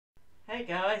Hey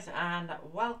guys, and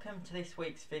welcome to this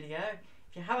week's video.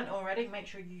 If you haven't already, make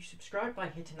sure you subscribe by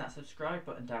hitting that subscribe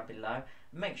button down below.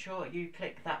 Make sure you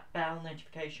click that bell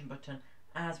notification button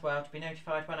as well to be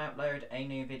notified when I upload a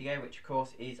new video, which of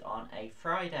course is on a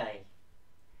Friday.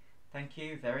 Thank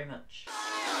you very much.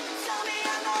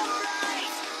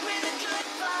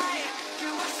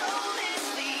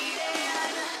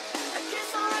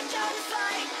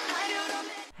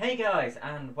 Hey guys,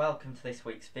 and welcome to this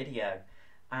week's video.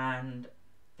 And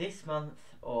this month,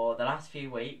 or the last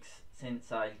few weeks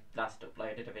since I last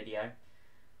uploaded a video,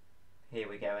 here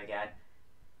we go again,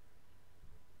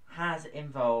 has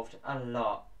involved a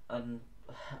lot of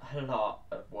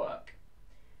work.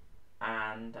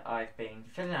 And I've been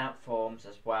filling out forms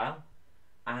as well,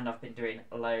 and I've been doing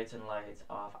loads and loads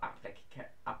of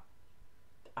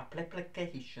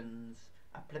applications.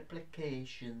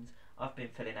 I've been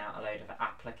filling out a load of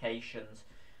applications,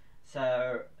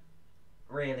 so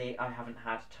really I haven't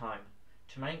had time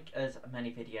to make as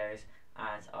many videos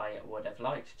as I would have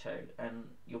liked to. And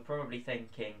you're probably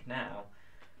thinking now,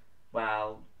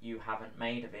 well, you haven't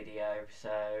made a video,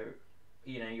 so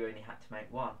you know you only had to make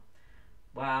one.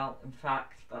 Well, in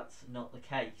fact, that's not the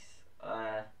case.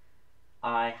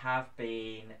 I have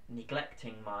been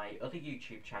neglecting my other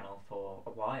YouTube channel for a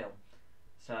while,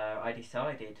 so I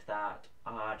decided that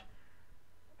I'd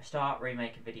start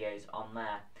remaking videos on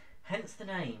there. Hence the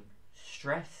name,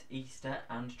 Stress, Easter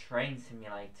and Train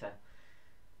Simulator,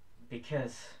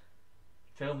 because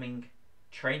filming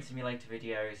train simulator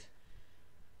videos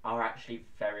are actually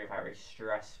very, very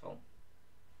stressful.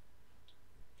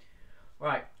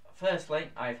 Right, firstly,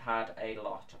 I've had a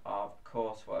lot of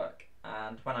coursework,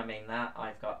 and when I mean that,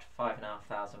 I've got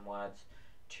 5,500 words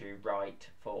to write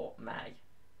for May.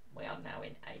 We are now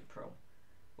in April,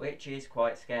 which is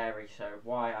quite scary, so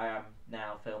why I am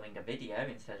now filming a video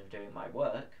instead of doing my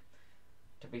work.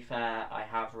 To be fair, I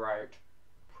have wrote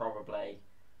probably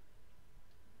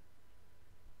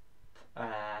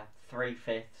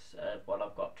 3/5 of what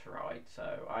I've got to write,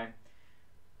 so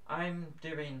I'm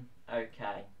doing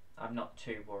okay. I'm not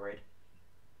too worried.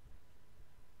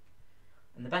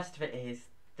 And the best of it is,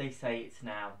 they say it's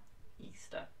now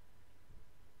Easter.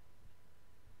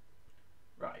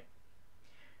 Right.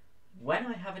 When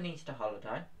I have an Easter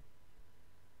holiday,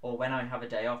 or when I have a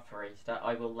day off for Easter,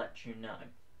 I will let you know.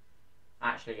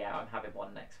 Actually, yeah, I'm having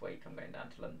one next week. I'm going down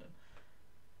to London.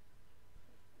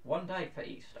 One day for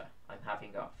Easter, I'm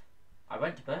having off. I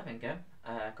went to Birmingham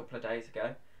a couple of days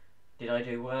ago. Did I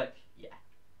do work? Yeah.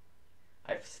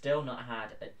 I've still not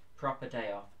had a proper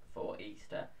day off for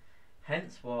Easter.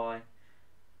 Hence why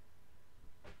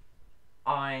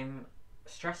I'm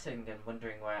stressing and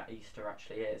wondering where Easter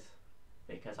actually is.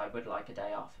 Because I would like a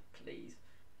day off, please.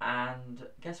 And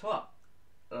guess what?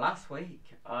 Last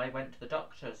week, I went to the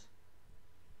doctor's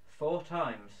 4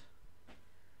 times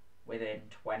within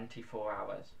 24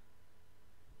 hours.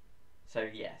 So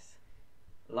yes,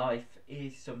 life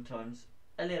is sometimes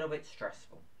a little bit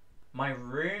stressful. My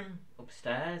room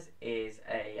upstairs is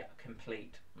a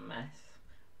complete mess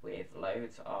with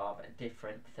loads of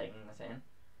different things in.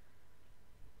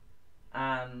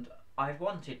 And I've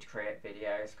wanted to create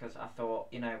videos because I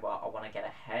thought, you know what, I want to get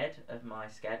ahead of my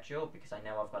schedule because I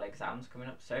know I've got exams coming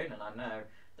up soon, and I know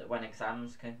that when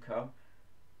exams can come,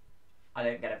 I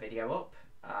don't get a video up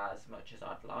as much as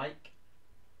I'd like.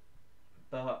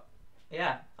 But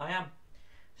yeah, I am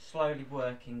slowly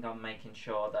working on making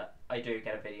sure that I do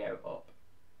get a video up.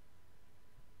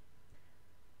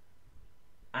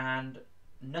 And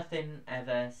nothing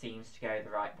ever seems to go the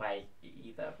right way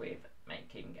either with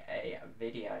making a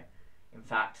video. In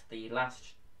fact, the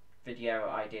last video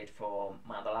I did for,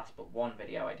 well, the last but one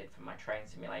video I did for my train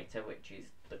simulator, which is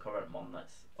the current one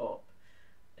that's up,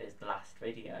 is the last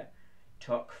video,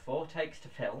 took 4 takes to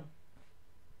film,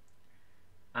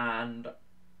 and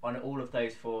on all of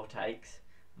those 4 takes,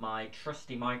 my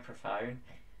trusty microphone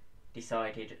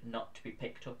decided not to be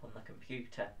picked up on the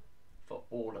computer for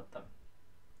all of them.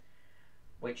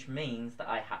 Which means that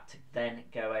I had to then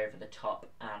go over the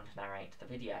top and narrate the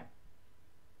video.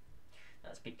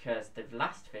 That's because the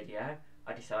last video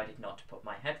I decided not to put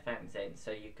my headphones in so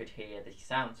you could hear the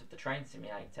sounds of the train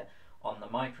simulator on the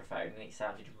microphone, and it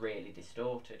sounded really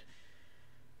distorted.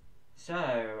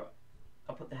 So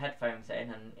I put the headphones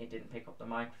in and it didn't pick up the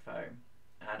microphone,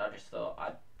 and I just thought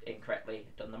I'd incorrectly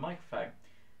done the microphone.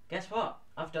 Guess what?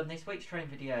 I've done this week's train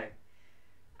video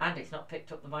and it's not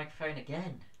picked up the microphone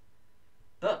again.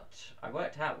 But I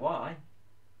worked out why.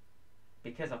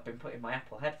 Because I've been putting my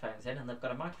Apple headphones in and they've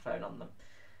got a microphone on them.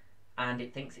 And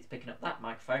it thinks it's picking up that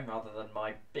microphone rather than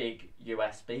my big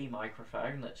USB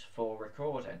microphone that's for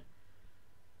recording.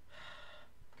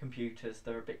 computers,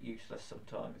 they're a bit useless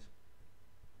sometimes.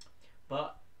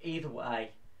 But either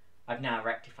way, I've now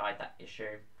rectified that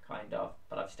issue, kind of,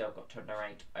 but I've still got to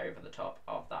narrate over the top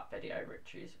of that video,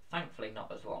 which is thankfully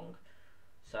not as long,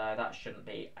 so that shouldn't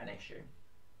be an issue.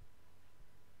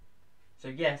 So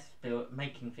yes,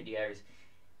 making videos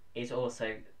is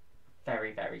also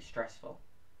very, very stressful,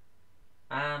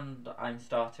 and I'm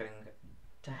starting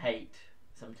to hate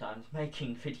sometimes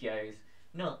making videos.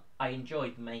 Not I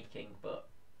enjoy making, but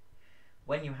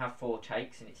when you have 4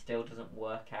 takes and it still doesn't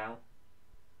work out,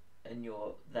 and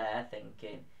you're there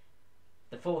thinking,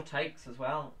 the 4 takes as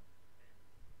well,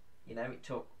 you know, it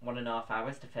took 1.5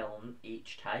 hours to film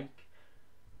each take,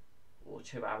 or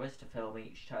 2 hours to film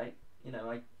each take. You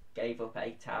know, I gave up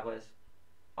 8 hours,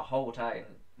 a whole day,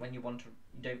 and when you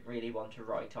don't really want to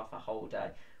write off a whole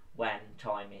day when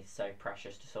time is so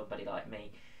precious to somebody like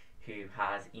me who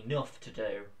has enough to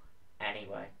do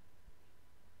anyway.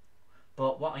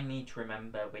 But what I need to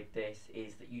remember with this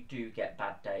is that you do get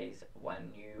bad days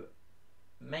when you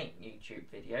make YouTube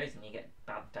videos, and you get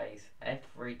bad days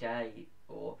every day,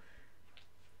 or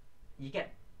you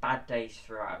get bad days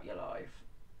throughout your life.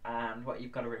 And what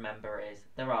you've got to remember is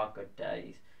there are good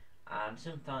days, and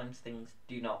sometimes things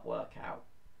do not work out.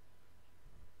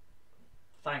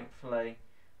 Thankfully,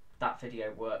 that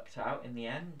video worked out in the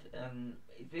end, and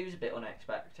it was a bit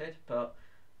unexpected, but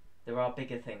there are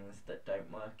bigger things that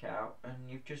don't work out, and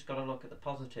you've just got to look at the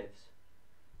positives.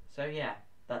 So yeah,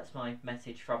 that's my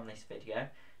message from this video.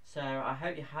 So I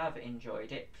hope you have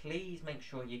enjoyed it. Please make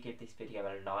sure you give this video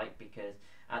a like, because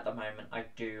at the moment I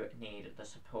do need the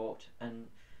support, and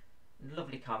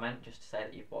lovely comment just to say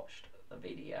that you've watched the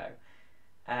video.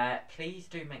 Please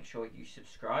do make sure you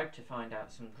subscribe to find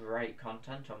out some great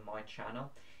content on my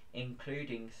channel,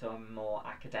 including some more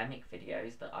academic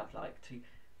videos that I'd like to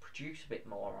produce a bit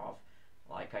more of,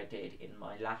 like I did in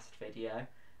my last video.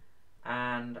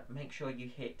 And make sure you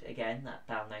hit again that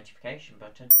bell notification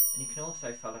button, and you can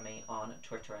also follow me on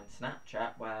Twitter and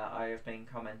Snapchat, where I have been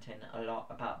commenting a lot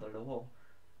about the law,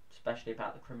 especially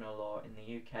about the criminal law in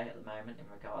the UK at the moment in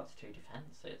regards to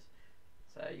defences,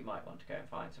 so you might want to go and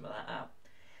find some of that out.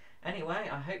 Anyway,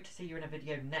 I hope to see you in a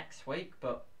video next week,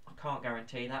 but I can't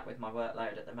guarantee that with my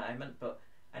workload at the moment. But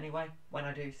anyway, when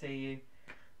I do see you,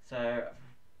 so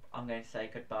I'm going to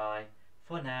say goodbye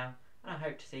for now, and I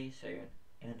hope to see you soon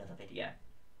in another video.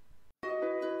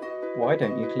 Why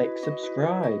don't you click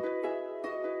subscribe?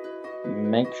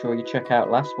 Make sure you check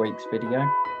out last week's video.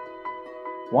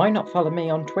 Why not follow me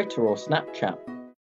on Twitter or Snapchat?